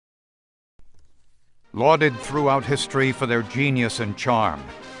Lauded throughout history for their genius and charm,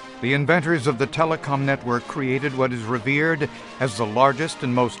 the inventors of the telecom network created what is revered as the largest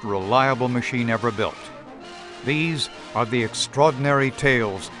and most reliable machine ever built. These are the extraordinary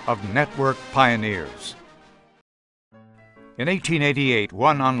tales of network pioneers. In 1888,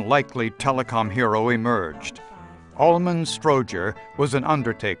 one unlikely telecom hero emerged. Almon Strowger was an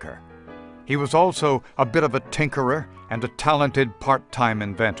undertaker. He was also a bit of a tinkerer and a talented part-time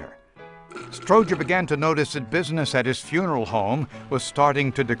inventor. Strowger began to notice that business at his funeral home was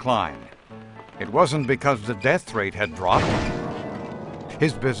starting to decline. It wasn't because the death rate had dropped.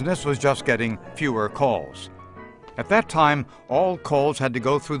 His business was just getting fewer calls. At that time, all calls had to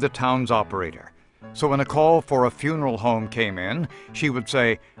go through the town's operator. So when a call for a funeral home came in, she would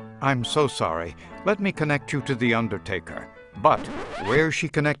say, "I'm so sorry, let me connect you to the undertaker." But where she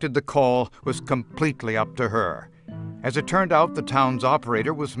connected the call was completely up to her. As it turned out, the town's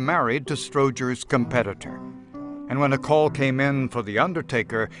operator was married to Strowger's competitor. And when a call came in for the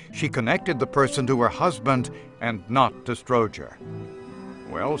undertaker, she connected the person to her husband and not to Strowger.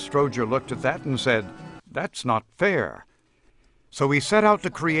 Well, Strowger looked at that and said, "That's not fair." So he set out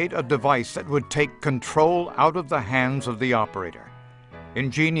to create a device that would take control out of the hands of the operator.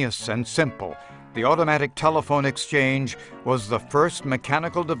 Ingenious and simple, the automatic telephone exchange was the first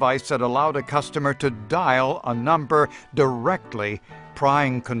mechanical device that allowed a customer to dial a number directly,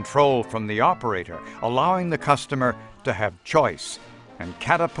 prying control from the operator, allowing the customer to have choice, and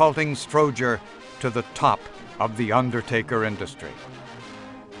catapulting Strowger to the top of the undertaker industry.